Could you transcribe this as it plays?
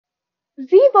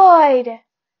Zeboyd,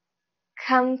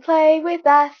 come play with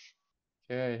us.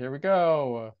 Okay, here we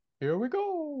go. Here we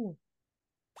go.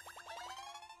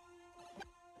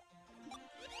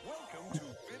 Welcome to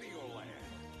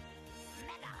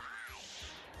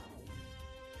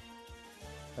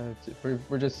Videoland.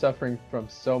 We're just suffering from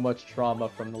so much trauma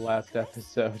from the last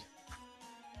episode.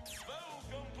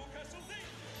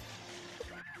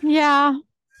 Yeah.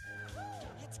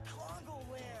 It's Cargo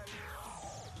Land.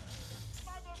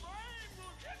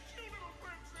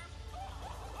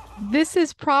 This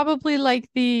is probably like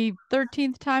the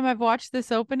 13th time I've watched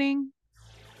this opening.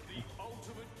 The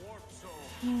ultimate warp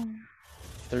zone.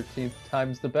 13th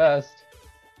time's the best.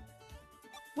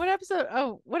 What episode?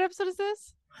 Oh, what episode is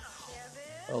this?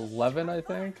 11, I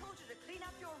think.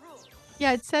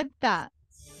 Yeah, it said that.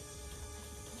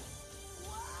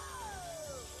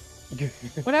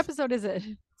 What episode is it?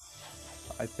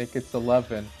 I think it's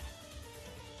 11.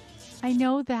 I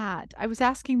know that. I was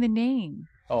asking the name.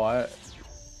 Oh,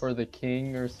 for the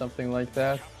king or something like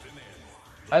that.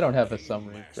 I don't have a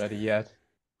summary ready yet.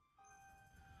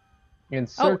 In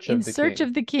search of the king.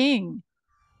 of the king.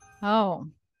 Oh.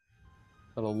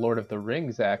 For the Lord of the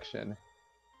Rings action.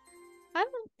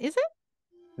 Is it?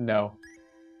 No.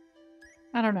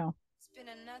 I don't know. It's been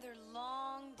another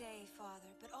long day, Father,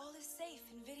 but all is safe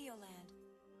in Videoland.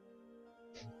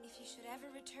 If you should ever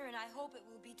return, I hope it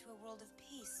will be to a world of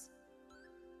peace.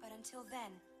 But until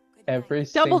then, good night.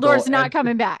 Dumbledore's not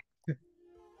coming back. I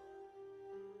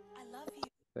love you.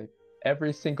 Like,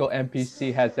 every single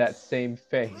NPC has that same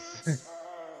face.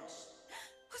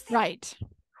 Right.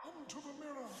 Come to the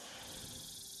mirror.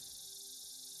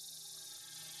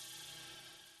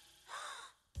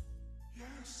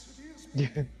 Yes,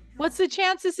 it is. What's the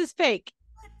chance this is fake?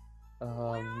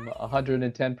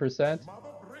 110%.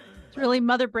 It's really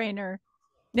Mother Brain or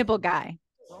Nipple Guy.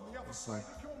 On the other side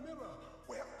of your mirror,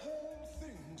 where all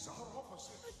things are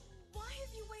opposite. Why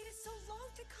have you waited so long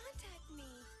to contact me?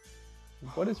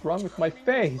 What is wrong with my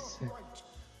face? Right.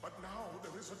 But now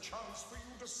there is a chance for you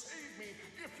to save me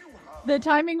if you have. The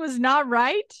timing was not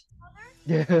right.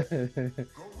 Yeah. Go to the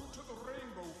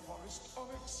Rainbow Forest on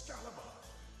Excalibur.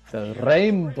 The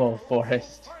Rainbow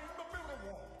Forest. Find the mirror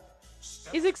wall.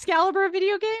 Is Excalibur a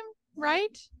video game?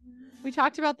 Right? We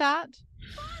talked about that.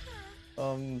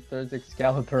 There's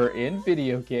Excalibur in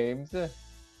video games.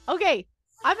 Okay,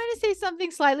 I'm going to say something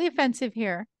slightly offensive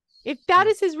here. If that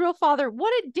is his real father,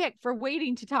 what a dick for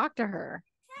waiting to talk to her.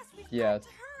 Yes.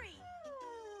 Hurry!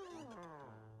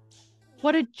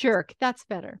 What a jerk. That's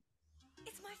better.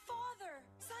 It's my father!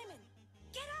 Simon,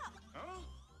 get up! Huh?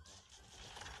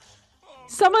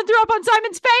 Someone threw up on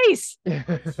Simon's face. I'll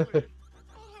have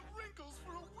wrinkles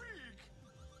for a week.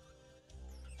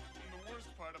 And the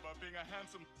worst part about being a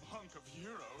handsome hunk of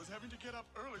hero is having to get up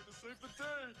early to save the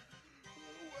day.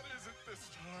 What is it this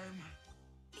time?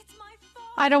 It's my father!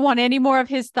 I don't want any more of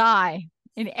his thigh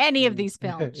in any of these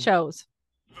shows.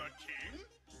 The king?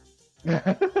 The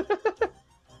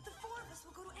four of us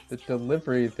will go to The Excalibur.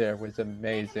 delivery there was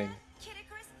amazing. Kid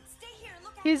Icarus, stay here and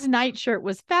look out. His nightshirt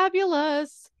was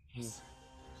fabulous. Oh,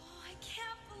 I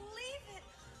can't believe it!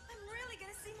 I'm really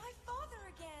gonna see my father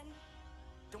again.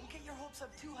 Don't get your hopes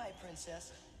up too high,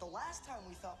 Princess. The last time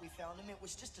we thought we found him, it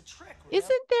was just a trick.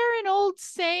 Isn't there an old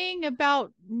saying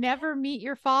about never meet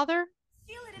your father?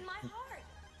 Feel it in my heart.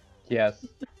 Yes.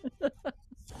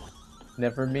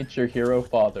 Never meet your hero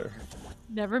father.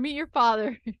 Never meet your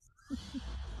father.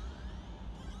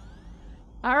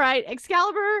 All right.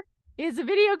 Excalibur is a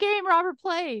video game Robert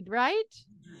played, right?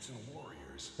 Dudes and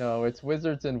warriors. No, it's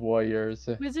Wizards and Warriors,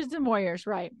 Wizards and Warriors,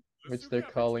 right. which they're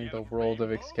calling the world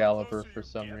of Excalibur for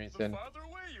some reason.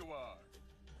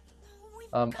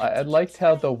 I liked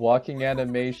how the walking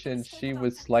animation, she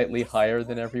was slightly higher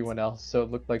than everyone else, so it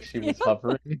looked like she was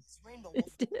hovering. It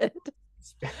did.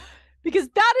 Because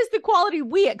that is the quality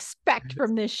we expect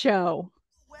from this show.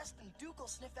 West and Duke will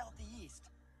sniff out the east.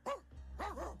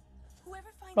 Whoever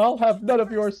finds I'll out have gets none of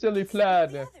first, your silly so do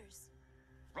plan. the others.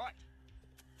 Right.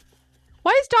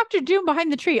 Why is Dr. Doom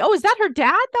behind the tree? Oh, is that her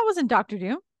dad? That wasn't Dr.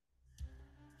 Doom.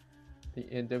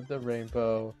 The end of the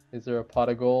rainbow. Is there a pot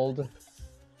of gold?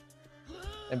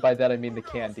 And by that I mean the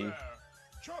candy. There.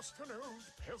 Just an old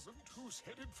peasant who's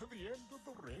headed for the end of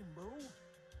the rainbow.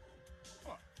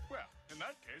 Oh, well, in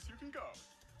that case, you can go.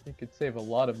 You could save a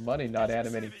lot of money not Is this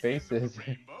animating the end of the faces.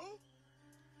 rainbow?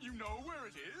 You know where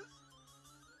it is?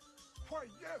 Why,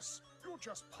 yes. You'll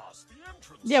just pass the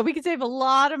entrance. Yeah, we could save a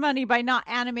lot of money by not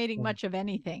animating much of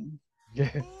anything. Ooh,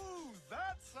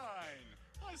 that sign.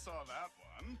 I saw that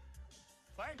one.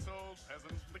 Thanks, old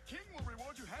peasant. The king will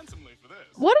reward you handsomely for this.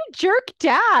 What a jerk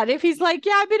dad. If he's like,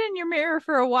 yeah, I've been in your mirror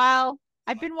for a while.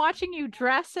 I've been watching you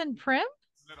dress and prim,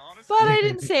 Is that honest? but I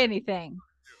didn't say anything.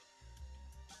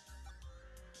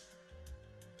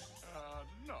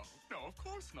 No, of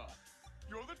course not.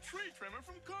 You're the tree trimmer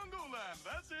from Congo Land.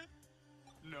 That's it.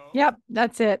 No. Yep,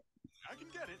 that's it. I can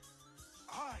get it.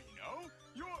 I know.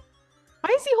 You're.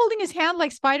 Why is he holding his hand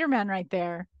like Spider-Man right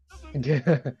there?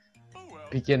 Oh well.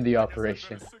 Begin the I guess I'd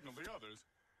operation. better signal the others.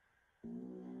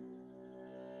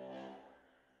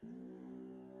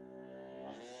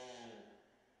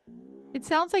 It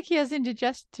sounds like he has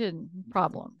indigestion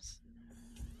problems.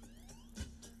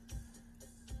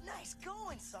 Nice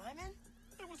going, Simon.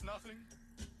 It was nothing.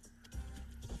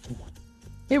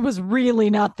 It was really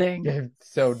nothing.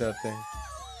 So nothing.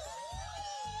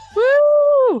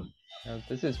 Woo! Now,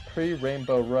 this is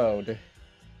pre-Rainbow Road.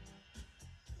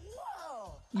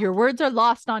 Whoa! Your words are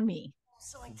lost on me.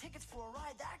 Selling tickets for a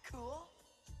ride that cool?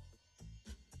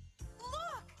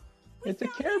 Look! It's a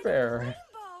found Care the Bear. rainbow.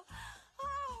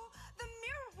 Oh, the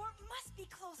mirror warp must be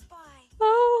close by.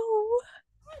 Oh,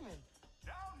 Simon,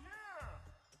 Down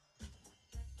here.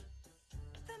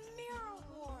 The mirror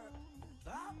warp.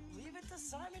 leave it to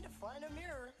Simon to find a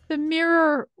mirror. the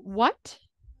mirror. What?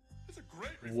 It's a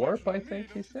great reflection Warp, I of me, think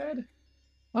he don't you said.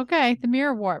 Okay, the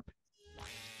mirror warp.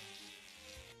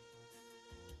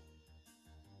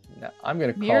 No, I'm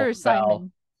gonna call Mirror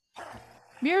foul. Simon.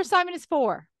 Mirror Simon is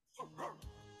 4.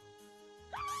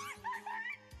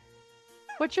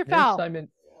 What's your foul?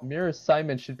 Mirror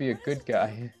Simon should be a good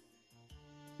guy.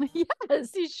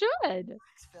 Yes, he should.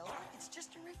 Thanks, fella. It's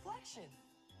just a reflection.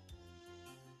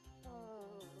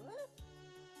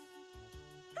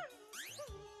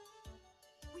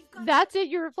 We've got That's it.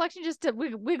 Your reflection just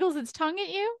wiggles its tongue at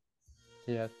you.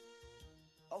 Yeah.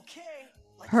 Okay.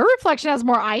 Let's Her reflection has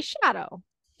more eyeshadow.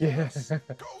 Yeah.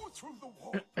 Go through the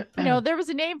wall. You know, there was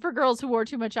a name for girls who wore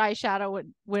too much eyeshadow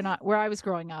where I was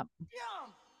growing up.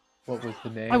 Yum! What was the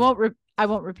name? I won't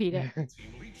repeat it.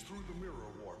 Leads through the mirror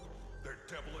warp. Their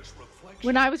devilish reflection.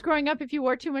 When I was growing up, if you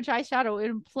wore too much eyeshadow, it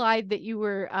implied that you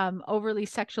were overly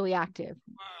sexually active.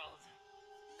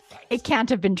 It can't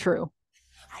have been true.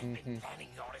 I've been planning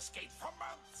your escape for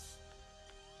months.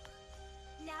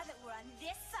 Now that we're on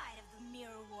this side of the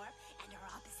mirror warp and our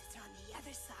opposites are on the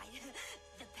other side,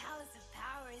 the Palace of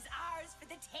Power is ours for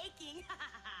the taking.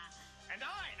 And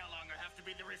I no longer have to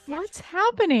be the reflection What's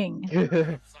happening? of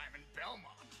Simon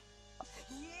Belmont.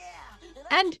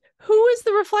 Yeah! And who is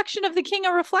the reflection of the king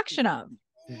a reflection of?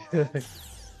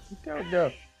 Don't know.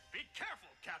 Be careful,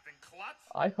 Captain Klutz.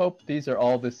 I hope these are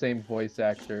all the same voice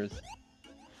actors.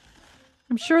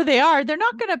 I'm sure they are. They're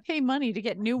not going to pay money to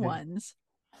get new ones.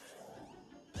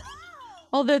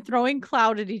 Oh, they're throwing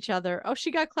Cloud at each other. Oh,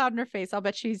 she got Cloud in her face. I'll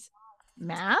bet she's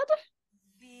mad.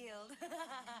 Field.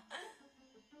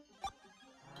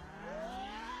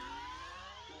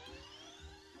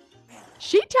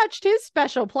 She touched his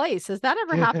special place. Has that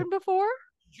ever happened before?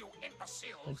 You I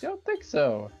imbeciles. don't think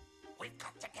so. We've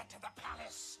got to get to the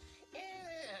palace.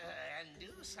 And do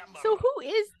some So who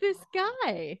is this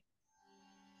guy?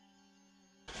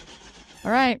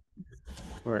 All right.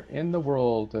 We're in the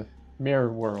world,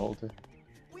 mirror world.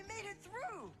 We made it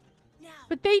through! Now,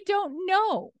 But they don't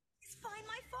know let's find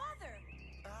my father.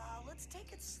 Let's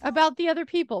take it slow. about the other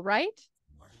people, right?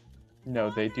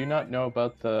 No, they do not know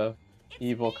about the It's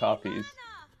evil me, copies. Lana.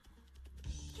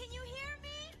 Can you hear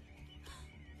me?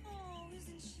 Oh,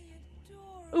 isn't she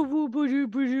Oh,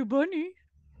 adorable? bunny.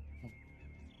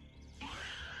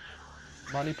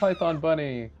 Monty Python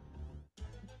Bunny.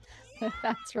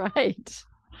 That's right.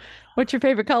 What's your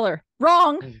favorite color?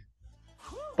 Wrong.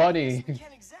 Whew, Bunny. We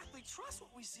can't exactly trust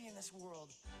what we see in this world.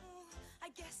 Oh, I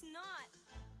guess not.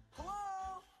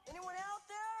 Hello? Anyone out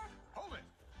there? Hold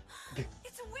it.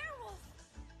 It's a werewolf.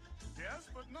 Yes,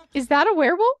 but not Is that a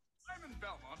werewolf? Simon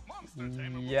Belmont. Monster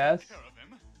Tamer will Yes. take care of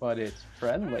him. But it's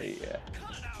friendly.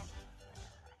 Cut it out.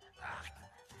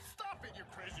 Stop it, you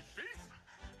crazy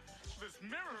beast. This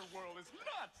mirror world is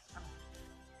nuts.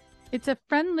 It's a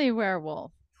friendly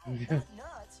werewolf. Not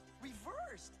nuts.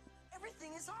 Reversed.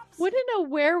 Everything is opposite. Wouldn't a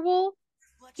werewolf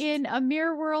Reflections- in a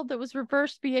mirror world that was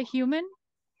reversed be a human?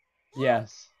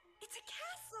 Yes. It's a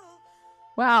castle.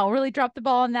 Wow, really dropped the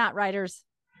ball on that, writers.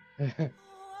 Oh, I'll bet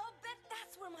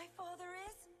that's where my father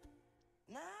is.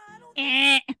 Nah, I don't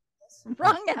Eh. think so.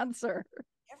 Wrong answer.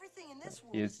 Everything in this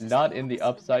world He is is just not the in the opposite of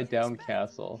what upside you'd down expect.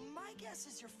 castle. My guess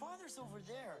is your father's over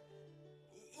there.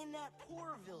 In that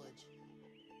poor village.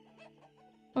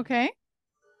 Okay.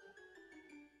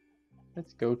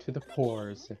 Let's go to the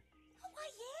pores. Why,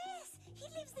 yes. He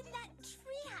lives in that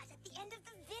treehouse at the end of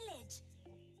the village.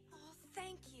 Oh,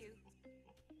 thank you.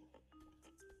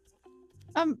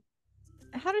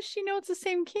 How does she know it's the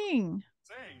same king?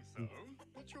 Saying so,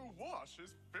 but your wash is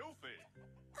filthy.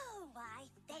 Oh, why,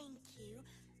 thank you.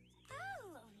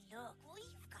 Oh, look,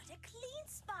 we've got a clean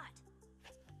spot.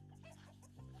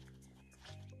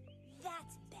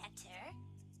 That's better.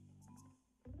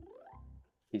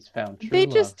 He's found true They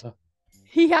love. just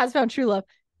He has found true love.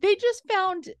 They just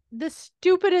found the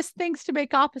stupidest things to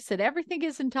make opposite. Everything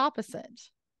isn't opposite.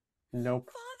 Nope.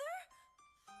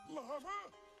 Father? Mama?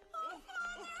 Oh,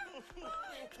 my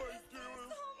dearest.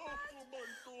 Oh, my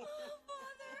God.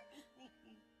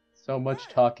 So much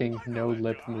talking, no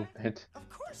lip movement. Of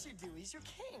course you do. He's your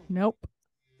king. Nope.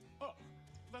 Oh,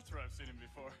 that's where I've seen him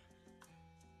before.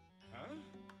 Huh?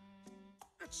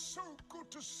 It's so good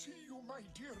to see you, my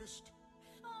dearest.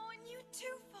 Oh, and you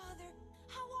too, Father.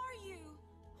 How are you?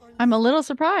 I'm a little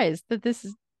surprised that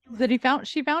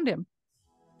she found him.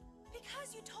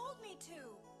 Because you told me to.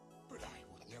 But I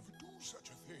would never do such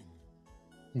a thing.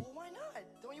 Well, why not?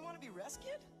 Don't you want to be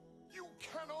rescued? You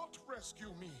cannot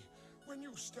rescue me. When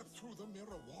you step through the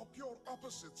mirror warp, your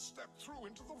opposites step through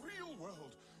into the real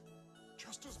world.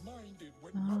 Just as mine did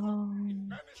when Mother Brain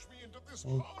banished me into this Oh,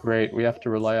 horrible great, we have to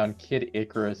rely on world. Kid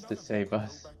Icarus to None of save you can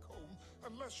us. go back home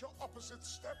unless your opposites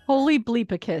step Holy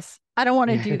bleepicus. I don't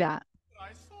want to do that.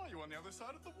 I saw you on the other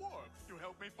side of the warp. You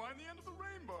helped me find the end of the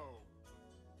rainbow.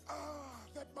 Ah,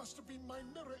 that must have been my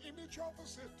mirror image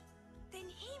opposite. Then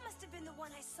he must have been the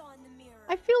one I saw in the mirror.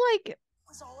 I feel like It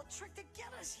was all a trick to get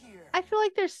us here.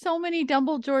 there's so many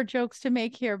Dumbledore jokes to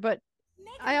make here, but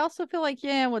Maybe, I also feel like,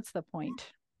 yeah, what's the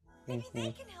point? maybe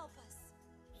they can help us.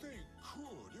 They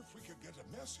could if we could get a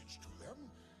message to them,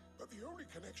 but the only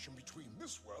connection between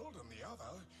this world and the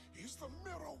other is the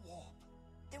mirror warp.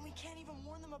 Then we can't even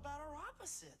warn them about our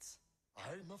opposites.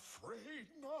 I'm afraid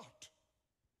not.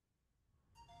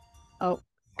 Oh,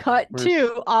 cut We're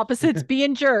to opposites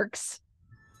being jerks.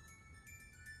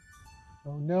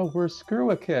 Oh no, we're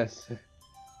Screw-a-Kiss.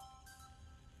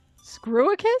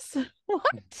 Screw a kiss? What?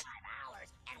 Hours,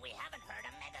 and we haven't heard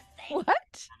a mega thing.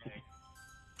 What?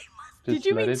 Did Just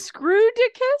you let mean it screwed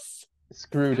to kiss?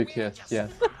 Screw-to-Kiss,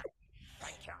 yes.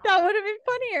 Thank you. That would have been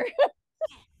funnier.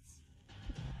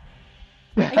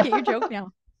 I get your joke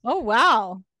now. Oh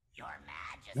wow. Your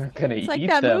Majesty. They're gonna It's like eat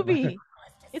that them. movie.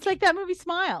 It's like that movie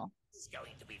Smile. It's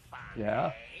going to be fun. Yeah.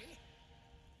 Eh?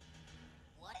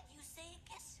 What did you say,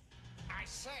 Kiss? I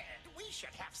said we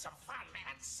should have some fun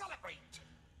and celebrate.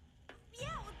 Yeah,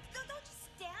 well, don't just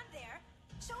stand there.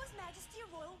 Show His Majesty a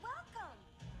royal welcome.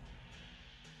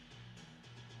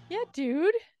 Yeah,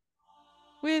 dude.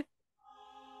 With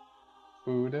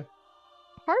Food.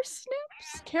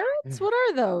 parsnips? Carrots? What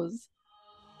are those?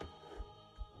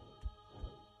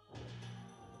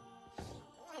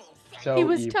 So He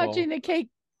was evil. touching the cake.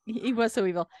 He was so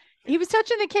evil. He was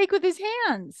touching the cake with his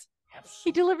hands.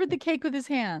 He delivered the cake with his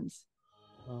hands.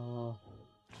 Oh,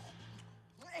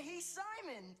 Hey,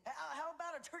 Simon, how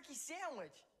about a turkey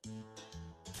sandwich?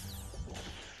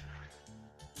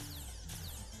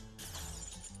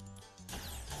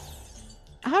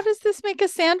 How does this make a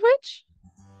sandwich?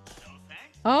 No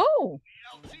thanks. Oh,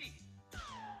 LT.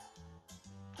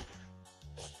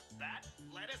 That,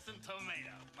 lettuce and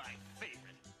tomato, my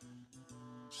favorite.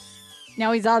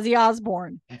 now he's Ozzy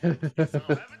Osbourne. So have it to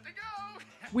go.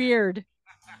 Weird.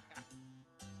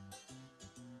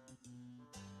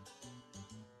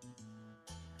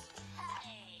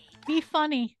 Be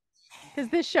funny, because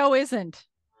this show isn't.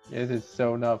 it is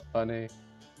so not funny.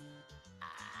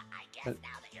 I guess But now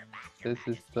that you're back, This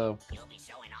is the you'll be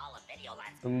showing all of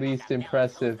Videoland's least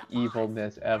impressive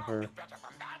evilness ever. better than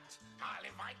that. I'll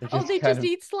invite They're Oh, just they kind just of,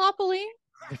 eat sloppily?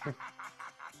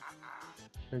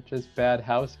 they're just bad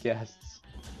house guests.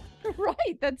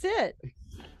 Right, that's it.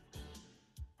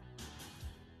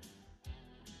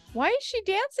 Why is she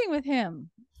dancing with him?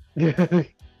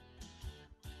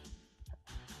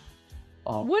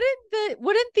 Oh,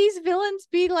 Wouldn't these villains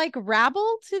be like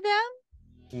rabble to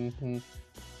them? hmm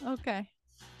Okay.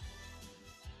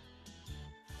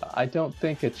 I don't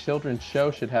think a children's show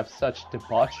should have such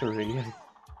debauchery.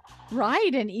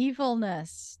 Right, and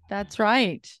evilness. That's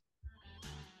right.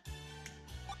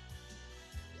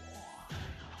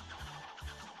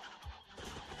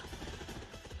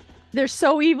 They're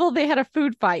so evil they had a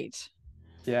food fight.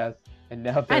 Yes, and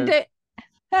now And they're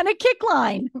a kick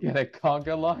line. in a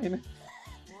conga line.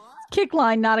 Kick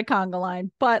line, not a conga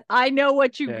line. But I know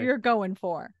what Okay. you're going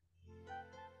for.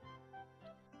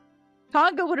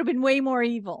 Conga would have been way more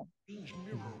evil. It's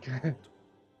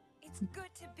good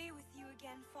to be with you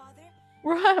again,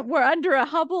 Father. We're under a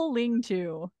Hubble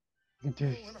lean-to. Oh, and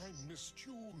I missed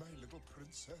you, my little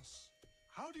princess.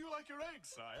 How do you like your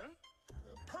eggs, sire?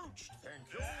 Poached, thank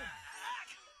you.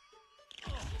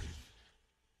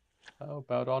 How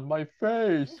about on my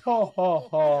face? Ha ha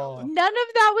ha. None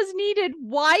of that was needed.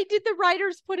 Why did the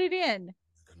writers put it in?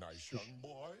 A nice young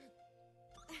boy.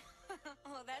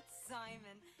 Oh, that's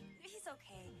Simon. He's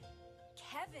okay.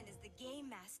 Kevin is the game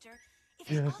master. If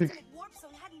Yeah. the ultimate warp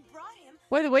zone hadn't brought him,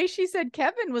 Well, the way she said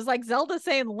Kevin was like Zelda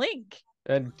saying Link.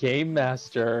 And Game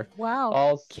Master. Wow.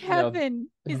 Also, Kevin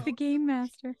is the game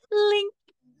master. Link.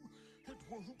 It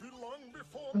won't be long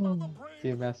before Mother Brain.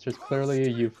 Game Master is clearly a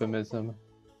euphemism.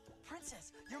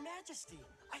 Princess, Your Majesty,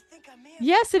 I think I may have.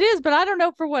 Yes, it is, but I don't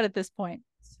know for what at this point.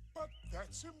 But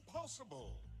that's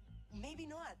impossible. Maybe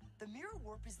not. The mirror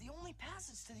warp is the only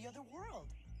passage to the other world.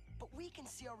 But we can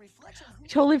see our reflection.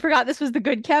 Totally forgot this was the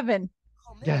good Kevin.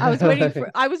 Oh, man.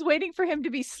 I was waiting for him to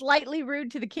be slightly rude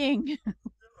to the king.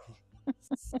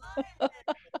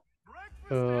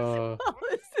 Oh,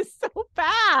 this is so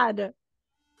bad.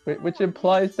 Which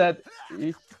implies that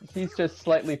he's just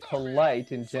slightly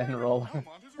polite in general.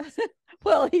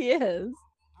 Well, he is.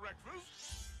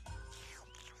 Breakfast?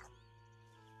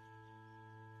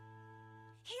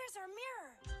 here's our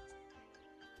mirror.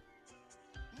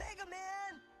 Mega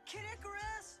Man! Kid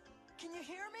Icarus! Can you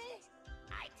hear me?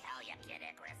 I tell you, Kid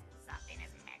Icarus, something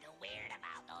is mega weird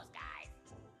about those guys.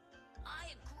 I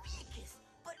agree, Kiss.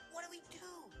 But what do we do?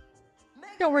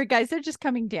 Mega Don't worry, guys. They're just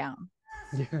coming down.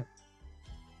 Yeah.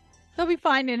 They'll be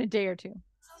fine in a day or two.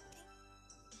 Something?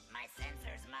 My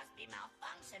sensors must be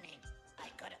malfunctioning. I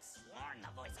could have sworn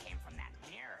the voice came from that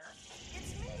mirror.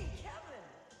 It's me, Kevin!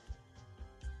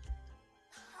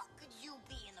 How could you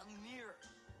be in a mirror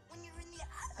when you're in the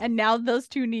other? And now those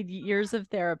two need years of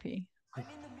therapy. I'm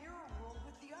in the mirror world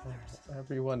with the others.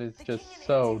 Everyone is The just king and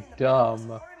so Auntie and the dumb.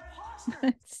 Baddies are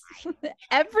imposters.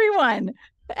 Everyone.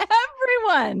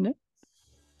 Everyone.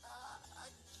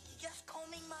 Just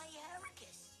combing my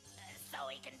Ericus. So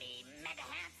he can be mega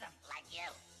handsome like you.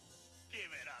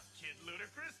 Give it up, Kid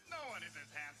Ludicrous. No one is as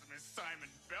handsome as Simon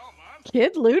Belmont.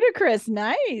 Kid Ludicrous.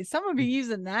 Nice. Some of you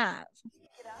using that.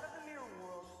 Get out of the mirror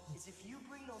world is if you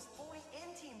bring those phony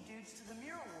N-Team dudes to the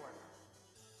mirror world.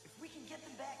 If we can get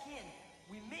them back in,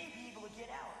 we may be able to get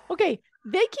out. Okay.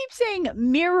 They keep saying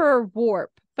mirror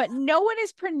warp, but no one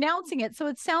is pronouncing it. So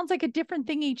it sounds like a different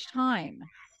thing each time.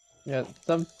 Yeah,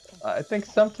 I think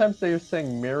sometimes they're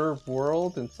saying mirror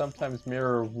world and sometimes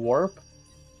mirror warp.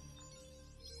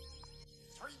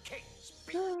 3 kings.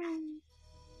 Be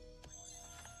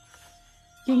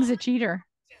King's a cheater.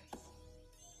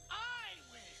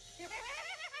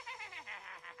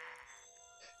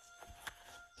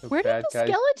 So Where did bad the guys.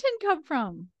 skeleton come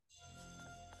from?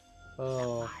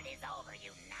 Oh, Party's over,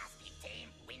 you nasty team.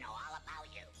 We know all about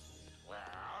you. Well,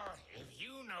 if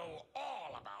you know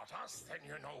all about us, then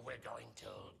you know we're going to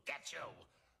get you.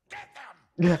 Get them!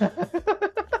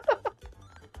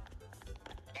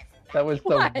 that was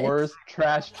the What? worst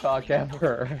trash talk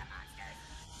ever.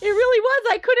 It really was.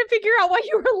 I couldn't figure out why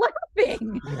you were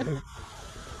laughing.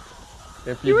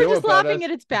 If You were know just about laughing us,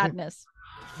 at its badness.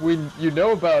 you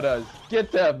know about us.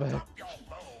 Get them. Your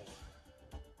bow.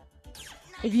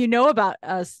 If you know about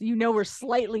us, you know we're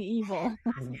slightly evil.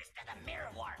 Here's to the mirror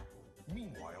warp.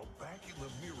 Meanwhile, back in the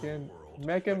mirror And world,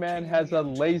 Mega the Man king has a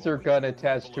and laser Zeboyd gun are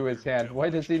attached to his following hand. Why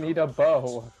does he devilish need a bow?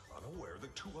 combinations, unaware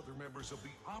that 2 other members of the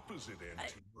opposite end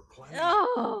team were planning.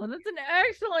 Oh, that's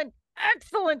an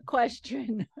excellent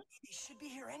question. They should be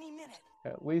here any minute.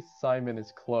 At least Simon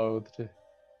is clothed.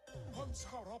 Once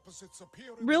our opposites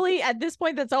appear in Really, at this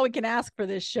point, that's all we can ask for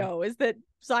this show is that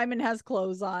Simon has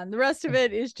clothes on. The rest of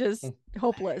it is just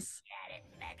hopeless. Get it,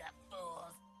 mega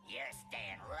fools. You're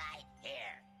staying right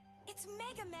here. It's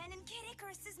Mega Man and Kid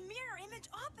Icarus's mirror image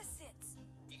opposites.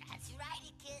 That's right,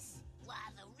 Icarus. While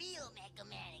the real Mega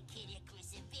Man and Kid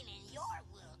Icarus have been in your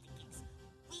world, Icarus,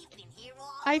 we've been here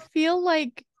all I feel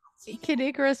like Kid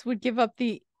Icarus would give up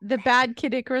the bad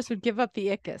Kid Icarus would give up the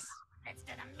Icus. Let's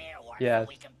do the mirror warp Yes. so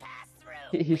we can pass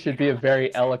through. He should be a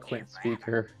very eloquent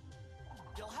speaker.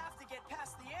 You'll have to get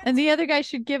past the end. And the other guy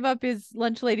should give up his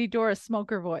lunch lady Dora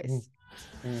smoker voice.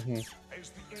 Hmm.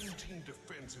 As the N-Team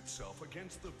defends itself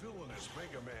against the villainous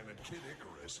Mega Man and Kid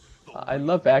Icarus, the I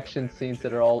love action scenes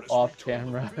that are all off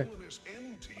camera. villainous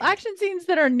N-Team Action scenes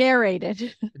that are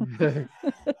narrated.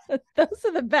 Those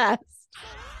are the best.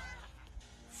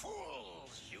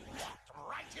 Fools! You walked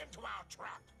right into our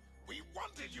trap. We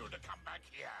wanted you to come back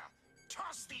here.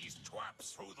 Toss these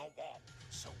twerps through the warp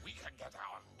so we can get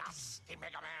our nasty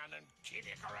Mega Man and Kid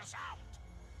Icarus out.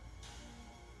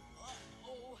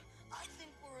 Oh, I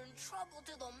think we're in trouble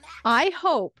to the max. I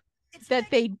hope that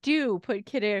they do put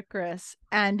Kid Icarus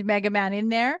and Mega Man in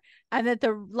there, and that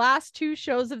the last 2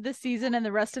 shows of the season and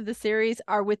the rest of the series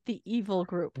are with the evil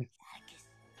group.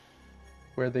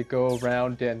 Where they go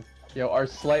around and you know, are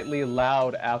slightly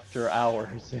loud after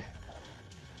hours. No,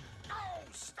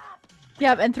 stop!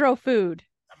 Yep, and throw food.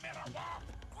 The mirror warp!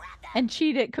 Grab that! And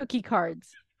cheat at cookie cards.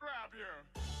 Grab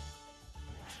you.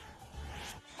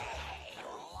 Hey,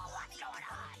 what's going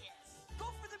on? Go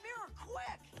for the mirror,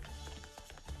 quick!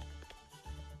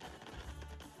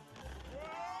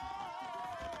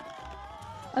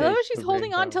 I love how Take she's the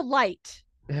holding on to rainbow. light.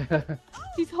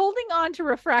 She's holding on to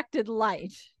refracted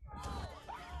light.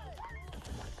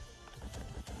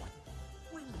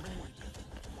 We made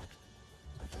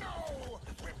it. No!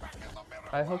 We're back in the mirror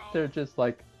I hope world. they're just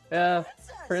like, eh,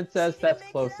 princess, See you that's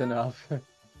make close it out. enough. Father!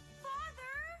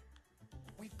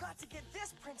 We've got to get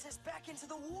this princess back into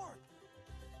the warp.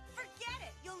 Forget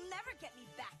it! You'll never get me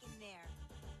back in there.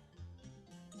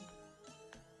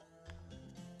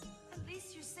 At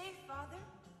least you're safe, Father.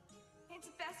 It's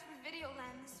best for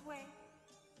Videoland this way.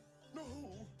 No,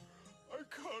 I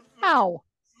can't let How?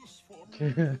 this for me.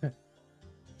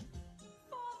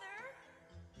 Father!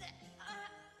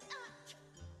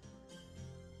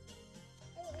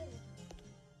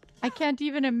 I can't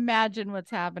even imagine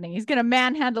what's happening. He's gonna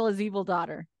manhandle his evil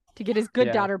daughter to get his good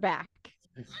Yeah. daughter back.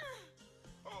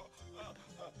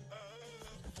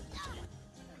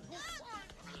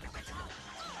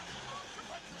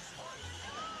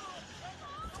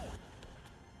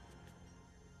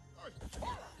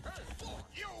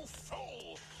 You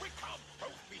fool! We can't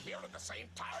both be here at the same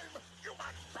time! You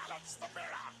might balance the mirror!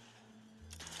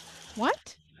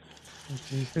 What?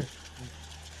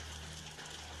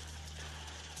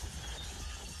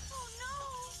 Oh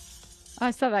no!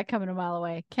 I saw that coming a mile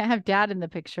away. Can't have dad in the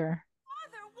picture.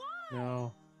 Father, why?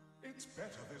 No. It's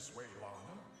better this way,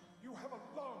 Lana. You have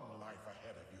a long life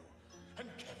ahead of you. And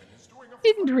Kevin is doing a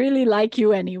Didn't really like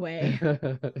you anyway.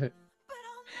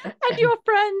 And your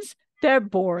friends, they're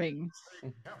boring.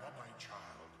 Never, my child.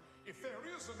 If there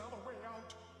is another way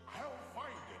out, I'll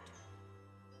find it.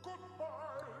 Goodbye.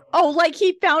 Oh, like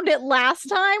he found it last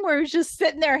time where he was just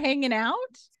sitting there hanging out?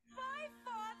 Bye,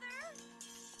 Father!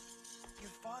 Your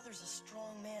father's a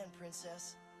strong man,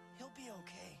 princess. He'll be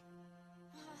okay.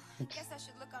 I guess I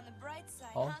should look on the bright side,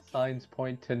 All huh, Kevin? signs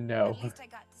point to no. At least I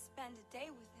got to spend a day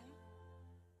with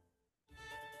him.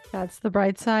 That's the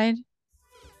bright side.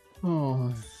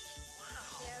 Oh.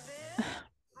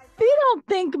 They don't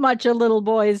think much of little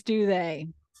boys, do they?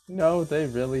 No, they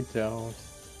really don't.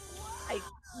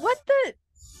 What the?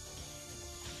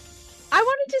 I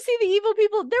wanted to see the evil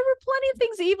people. There were plenty of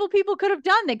things the evil people could have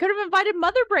done. They could have invited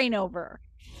Mother Brain over.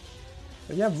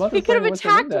 But yeah, Mother They could have Brain wasn't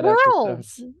in attacked that episode.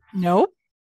 worlds. Nope.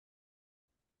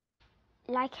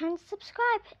 Like and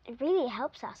subscribe, it really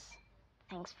helps us.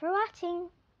 Thanks for watching.